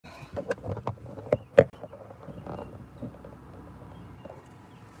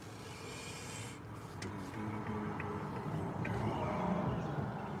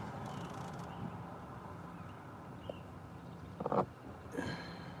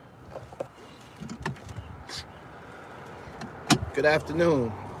Good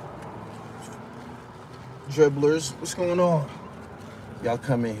afternoon, dribblers. What's going on? Y'all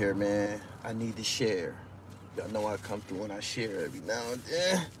come in here, man. I need to share. Y'all know I come through and I share every now and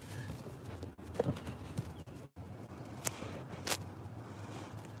then.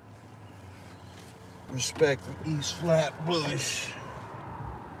 Respect from East Flatbush.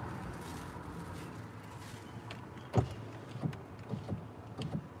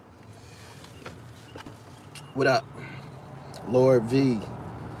 What up? Lord V.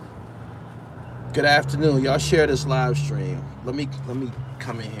 Good afternoon. Y'all share this live stream. Let me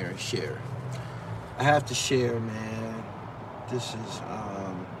come in here and share. I have to share, man. This is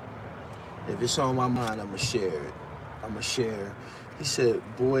if it's on my mind, I'ma share it. I'ma share. He said,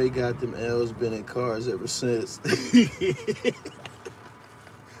 boy got them L's been in cars ever since.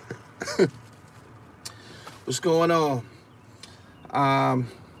 What's going on?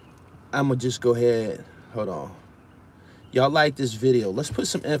 I'ma just go ahead. Hold on. Y'all like this video. Let's put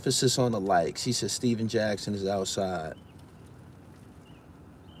some emphasis on the likes. He said Steven Jackson is outside.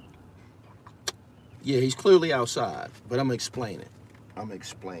 Yeah, he's clearly outside, but I'm gonna explain it.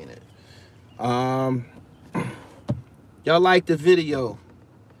 Y'all like the video?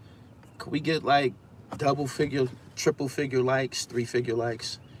 Could we get like double figure, triple figure likes, 3-figure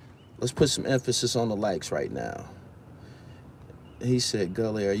likes? Let's put some emphasis on the likes right now. He said,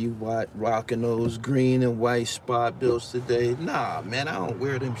 Gully, are you rocking those green and white spot bills today? Nah, man, I don't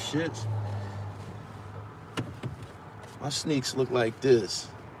wear them shits. My sneaks look like this.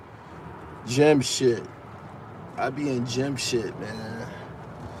 Gem shit. I be in gem shit, man.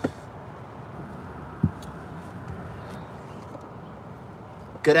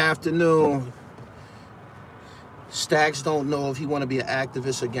 Good afternoon. Stacks don't know if he want to be an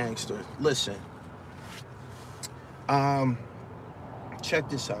activist or gangster. Listen. Check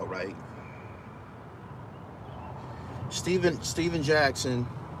this out, right? Steven Jackson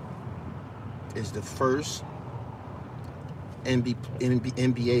is the first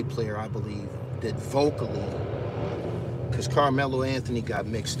NBA player, I believe, that vocally, because Carmelo Anthony got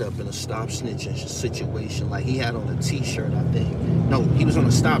mixed up in a stop snitching situation, like he had on a t-shirt, I think. No, he was on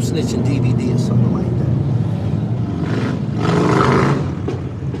a stop snitching DVD or something like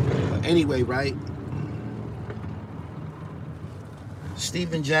that. But anyway, right?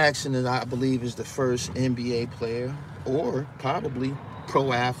 Steven Jackson, I believe, is the first NBA player, or probably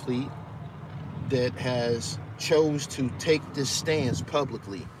pro athlete, that has chose to take this stance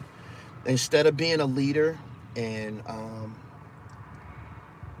publicly. Instead of being a leader and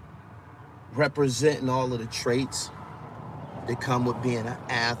representing all of the traits that come with being an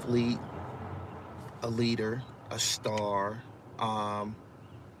athlete, a leader, a star,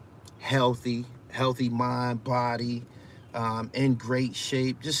 healthy mind, body, in great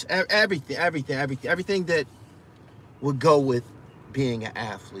shape, just everything that would go with being an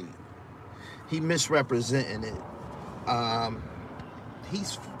athlete. He misrepresenting it.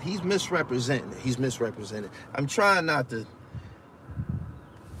 He's misrepresenting it. He's misrepresenting it. I'm trying not to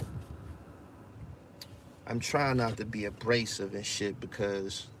be abrasive and shit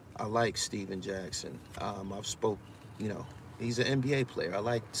because I like Steven Jackson. I've spoke, you know, he's an NBA player. I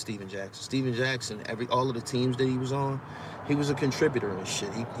like Steven Jackson. Steven Jackson, all of the teams that he was on, he was a contributor and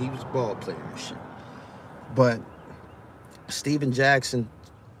shit. He was a ball player and shit. But Steven Jackson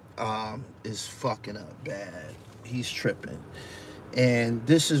is fucking up bad. He's tripping. And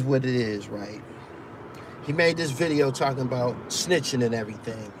this is what it is, right? He made this video talking about snitching and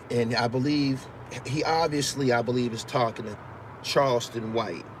everything. And I believe, he obviously, is talking to Charleston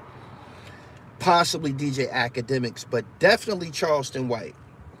White. Possibly DJ Academics, but definitely Charleston White,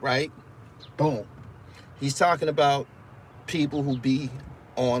 right? Boom. He's talking about people who be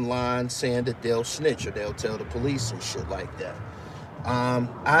online saying that they'll snitch or they'll tell the police and shit like that.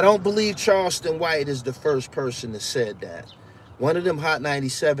 I don't believe Charleston White is the first person that said that. One of them Hot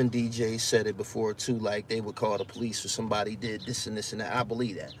 97 DJs said it before too, like they would call the police if somebody did this and this and that. I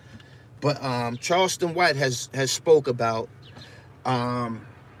believe that. But Charleston White has spoke about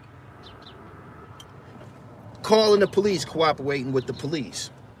calling the police, cooperating with the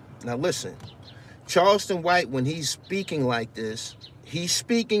police. Now listen, Charleston White, when he's speaking like this, he's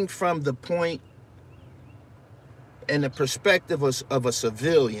speaking from the point and the perspective of a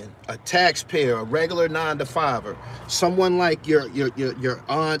civilian, a taxpayer, a regular 9-to-5er, someone like your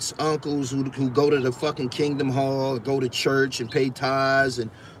aunts, uncles who go to the fucking Kingdom Hall, go to church and pay tithes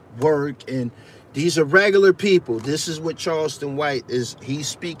and work, and these are regular people. This is what Charleston White is. He's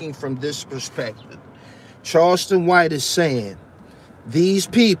speaking from this perspective. Charleston White is saying, these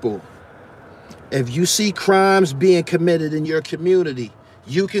people, if you see crimes being committed in your community,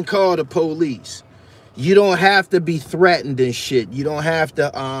 you can call the police. You don't have to be threatened and shit. You don't have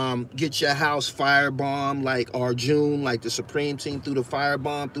to get your house firebombed like Arjun, like the Supreme Team threw the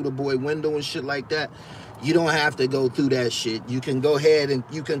firebomb through the boy window and shit like that. You don't have to go through that shit. You can go ahead and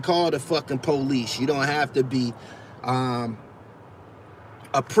you can call the fucking police. You don't have to be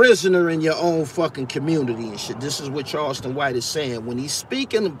a prisoner in your own fucking community and shit. This is what Charleston White is saying. When he's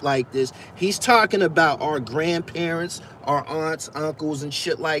speaking like this, he's talking about our grandparents, our aunts, uncles, and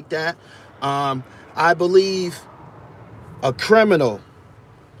shit like that. I believe a criminal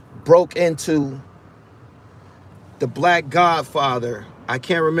broke into the Black Godfather, I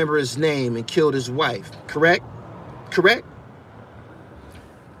can't remember his name, and killed his wife. Correct? Correct?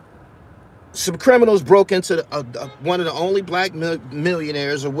 Some criminals broke into one of the only black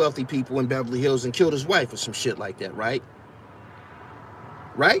millionaires or wealthy people in Beverly Hills and killed his wife or some shit like that, right?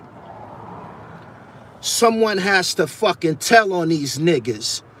 Right? Someone has to fucking tell on these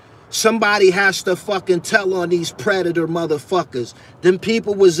niggas. Somebody has to fucking tell on these predator motherfuckers. Them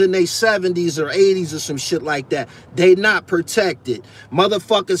people was in their 70s or 80s or some shit like that. They not protected.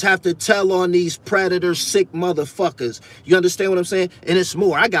 Motherfuckers have to tell on these predator sick motherfuckers. You understand what I'm saying? And it's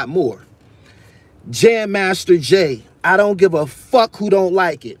more. I got more. Jam Master Jay. I don't give a fuck who don't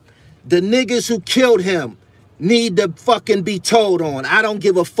like it. The niggas who killed him need to fucking be told on. I don't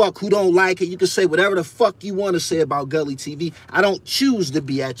give a fuck who don't like it. You can say whatever the fuck you want to say about Gully TV. I don't choose to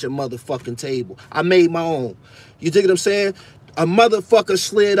be at your motherfucking table. I made my own. You dig what I'm saying? A motherfucker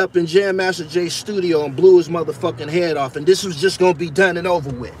slid up in Jam Master Jay's studio and blew his motherfucking head off, and this was just gonna be done and over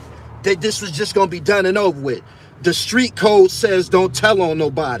with. This was just gonna be done and over with. The street code says don't tell on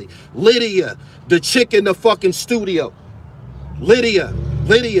nobody. Lydia, the chick in the fucking studio. Lydia,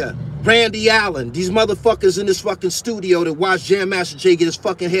 Randy Allen, these motherfuckers in this fucking studio that watch Jam Master Jay get his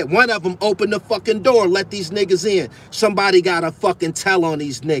fucking head. One of them opened the fucking door and let these niggas in. Somebody gotta fucking tell on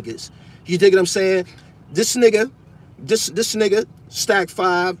these niggas. You dig what I'm saying? This nigga, Stack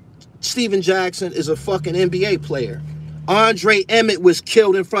 5, Steven Jackson is a fucking NBA player. Andre Emmett was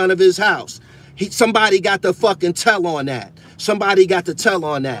killed in front of his house. Somebody got to fucking tell on that. Somebody got to tell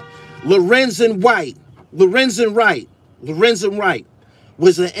on that. Lorenzen Wright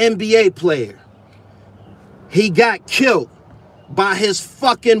was an NBA player. He got killed by his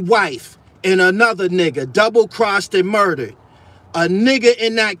fucking wife and another nigga, double-crossed and murdered. A nigga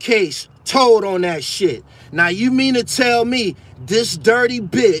in that case told on that shit. Now you mean to tell me this dirty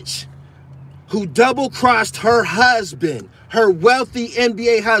bitch who double-crossed her husband, her wealthy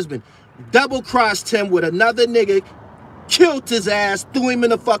NBA husband, double-crossed him with another nigga, killed his ass, threw him in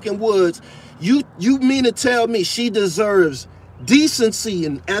the fucking woods. You mean to tell me she deserves decency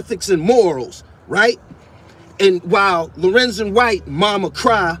and ethics and morals, right? And while Lorenzen White mama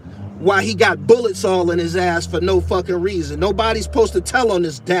cry while he got bullets all in his ass for no fucking reason. Nobody's supposed to tell on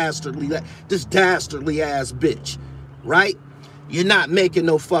this dastardly ass bitch, right? You're not making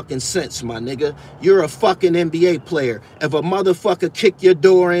no fucking sense, my nigga. You're a fucking NBA player. If a motherfucker kick your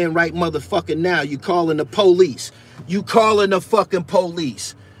door in right motherfucking now, you calling the police. You calling the fucking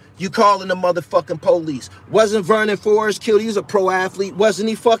police. You calling the motherfucking police. Wasn't Vernon Forrest killed? He was a pro athlete. Wasn't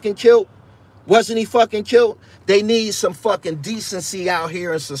he fucking killed? Wasn't he fucking killed? They need some fucking decency out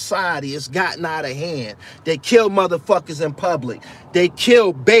here in society. It's gotten out of hand. They kill motherfuckers in public. They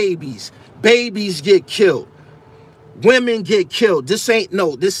kill babies. Babies get killed. Women get killed. This ain't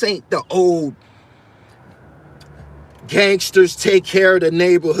the old gangsters take care of the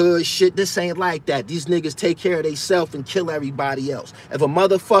neighborhood shit. This ain't like that. These niggas take care of themselves and kill everybody else. If a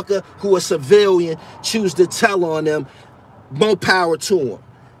motherfucker who a civilian choose to tell on them, more power to him.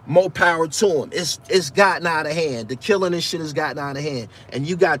 More power to him. It's gotten out of hand. The killing and shit has gotten out of hand. And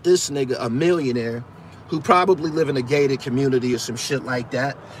you got this nigga, a millionaire, who probably live in a gated community or some shit like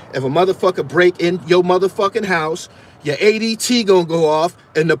that. If a motherfucker break in your motherfucking house, your ADT gonna go off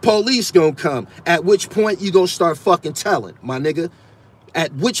and the police gonna come. At which point you gonna start fucking telling, my nigga.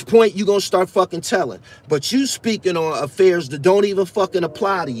 At which point you gonna start fucking telling. But you speaking on affairs that don't even fucking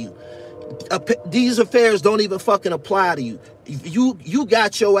apply to you. These affairs don't even fucking apply to you. You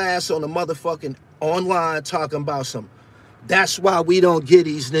got your ass on the motherfucking online talking about some. That's why we don't give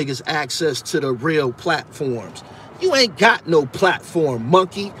these niggas access to the real platforms. You ain't got no platform,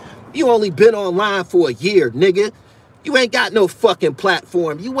 monkey. You only been online for a year, nigga. You ain't got no fucking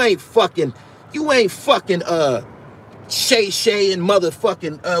platform. You ain't fucking Shay Shay and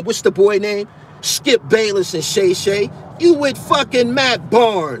motherfucking, what's the boy name? Skip Bayless and Shay Shay. You with fucking Matt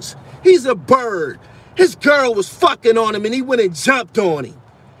Barnes. He's a bird. His girl was fucking on him and he went and jumped on him.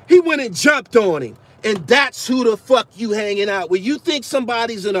 And that's who the fuck you hanging out with. You think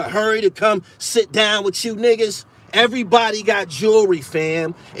somebody's in a hurry to come sit down with you niggas? Everybody got jewelry,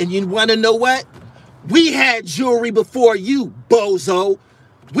 fam. And you want to know what? We had jewelry before you, bozo.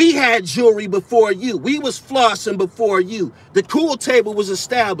 We had jewelry before you. We was flossing before you. The cool table was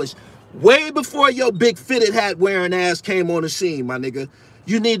established way before your big fitted hat wearing ass came on the scene, my nigga.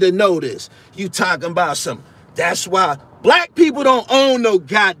 You need to know this. You talking about some, that's why black people don't own no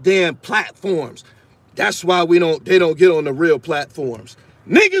goddamn platforms. That's why they don't get on the real platforms.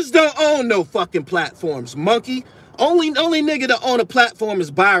 Niggas don't own no fucking platforms, monkey. Only nigga that own a platform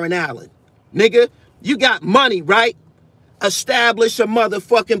is Byron Allen. Nigga, you got money, right? Establish a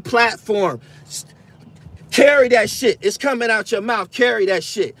motherfucking platform. Carry that shit. It's coming out your mouth. Carry that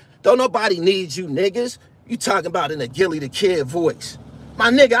shit. Don't nobody need you, niggas. You talking about in a Gully the Kid voice. My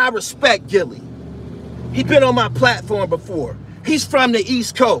nigga, I respect Gully. He been on my platform before. He's from the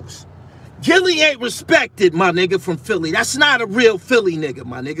East Coast. Gully ain't respected, my nigga, from Philly. That's not a real Philly nigga,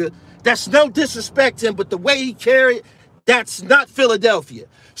 my nigga. That's no disrespect to him, but the way he carried, that's not Philadelphia.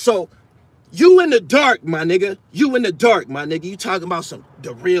 So, you in the dark, my nigga. You in the dark, my nigga. You talking about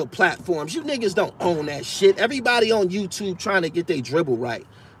the real platforms. You niggas don't own that shit. Everybody on YouTube trying to get their dribble right.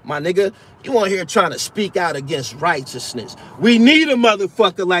 My nigga, you on here trying to speak out against righteousness. We need a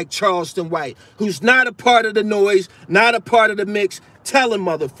motherfucker like Charleston White, who's not a part of the noise, not a part of the mix, telling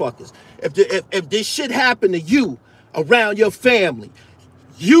motherfuckers. If this shit happen to you around your family,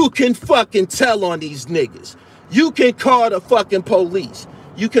 you can fucking tell on these niggas. You can call the fucking police.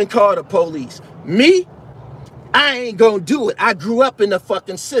 You can call the police. Me, I ain't gonna do it. I grew up in the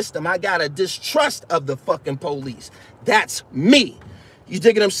fucking system. I got a distrust of the fucking police. That's me. You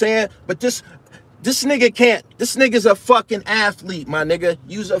dig what I'm saying? But this nigga can't. This nigga's a fucking athlete, my nigga.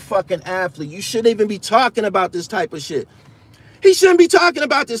 You's a fucking athlete. You shouldn't even be talking about this type of shit. He shouldn't be talking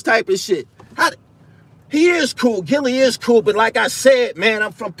about this type of shit. He is cool. Gully is cool. But like I said, man,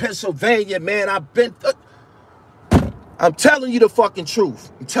 I'm from Pennsylvania, man. I'm telling you the fucking truth.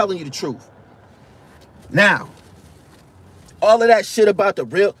 I'm telling you the truth. Now, all of that shit about the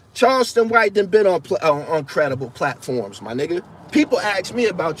real Charleston White done been on credible platforms, my nigga. People ask me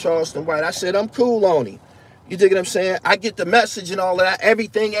about Charleston White. I said I'm cool on him. You dig what I'm saying? I get the message and all of that.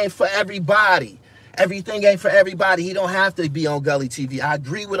 Everything ain't for everybody. Everything ain't for everybody. He don't have to be on Gully TV. I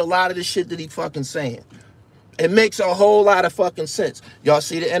agree with a lot of the shit that he fucking saying. It makes a whole lot of fucking sense. Y'all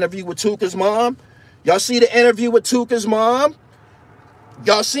see the interview with Tuka's mom? Y'all see the interview with Tuka's mom?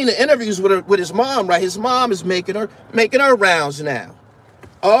 Y'all seen the interviews with his mom, right? His mom is making her rounds now.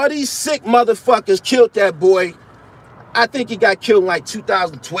 All these sick motherfuckers killed that boy. I think he got killed in like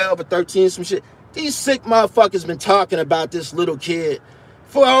 2012 or 13, some shit. These sick motherfuckers been talking about this little kid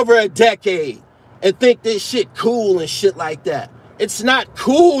for over a decade and think this shit cool and shit like that. It's not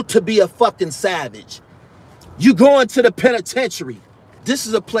cool to be a fucking savage. You going to the penitentiary. This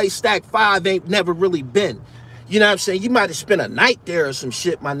is a place Stack 5 ain't never really been. You know what I'm saying? You might have spent a night there or some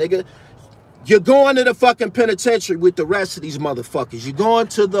shit, my nigga. You're going to the fucking penitentiary with the rest of these motherfuckers. You're going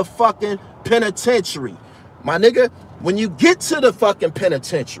to the fucking penitentiary. My nigga, when you get to the fucking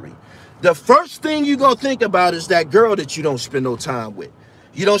penitentiary, the first thing you're going to think about is that girl that you don't spend no time with.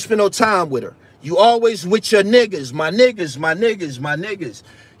 You don't spend no time with her. You always with your niggas, my niggas, my niggas, my niggas.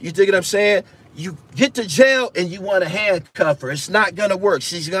 You dig what I'm saying? You get to jail and you want to handcuff her. It's not going to work.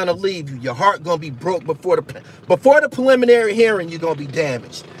 She's going to leave you. Your heart going to be broke before the preliminary hearing. You're going to be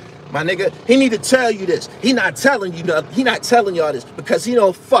damaged. My nigga, he need to tell you this. He not telling you nothing. He not telling y'all this because he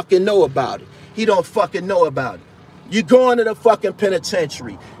don't fucking know about it. He don't fucking know about it. You going to the fucking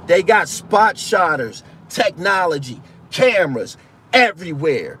penitentiary. They got spot shotters, technology, cameras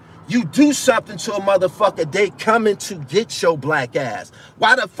everywhere. You do something to a motherfucker, they coming to get your black ass.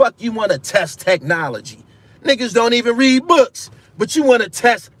 Why the fuck you want to test technology? Niggas don't even read books, but you want to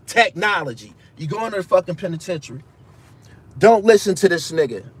test technology. You going to the fucking penitentiary. Don't listen to this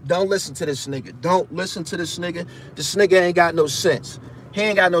nigga. Don't listen to this nigga. Don't listen to this nigga. This nigga ain't got no sense. He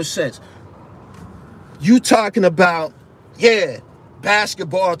ain't got no sense. You talking about, yeah,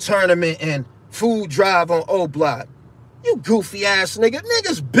 basketball tournament and food drive on O Block. You goofy ass nigga.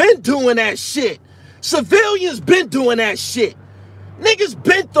 Niggas been doing that shit. Civilians been doing that shit. Niggas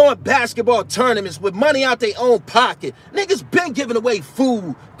been throwing basketball tournaments with money out their own pocket. Niggas been giving away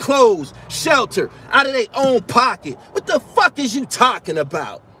food, clothes, shelter out of their own pocket. What the fuck is you talking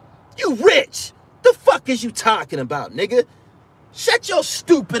about? You rich. The fuck is you talking about, nigga? Shut your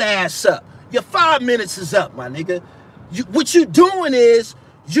stupid ass up. Your 5 minutes is up, my nigga. What you doing is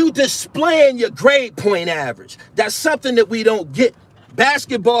you displaying your grade point average. That's something that we don't get.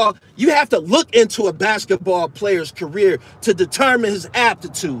 Basketball, you have to look into a basketball player's career to determine his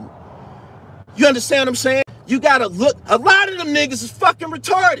aptitude. You understand what I'm saying? You gotta look. A lot of them niggas is fucking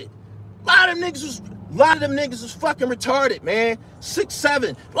retarded. A lot of them niggas was A lot of them niggas was fucking retarded, man.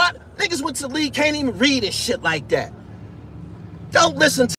 6'7". A lot of niggas went to the league, can't even read and shit like that. Don't listen to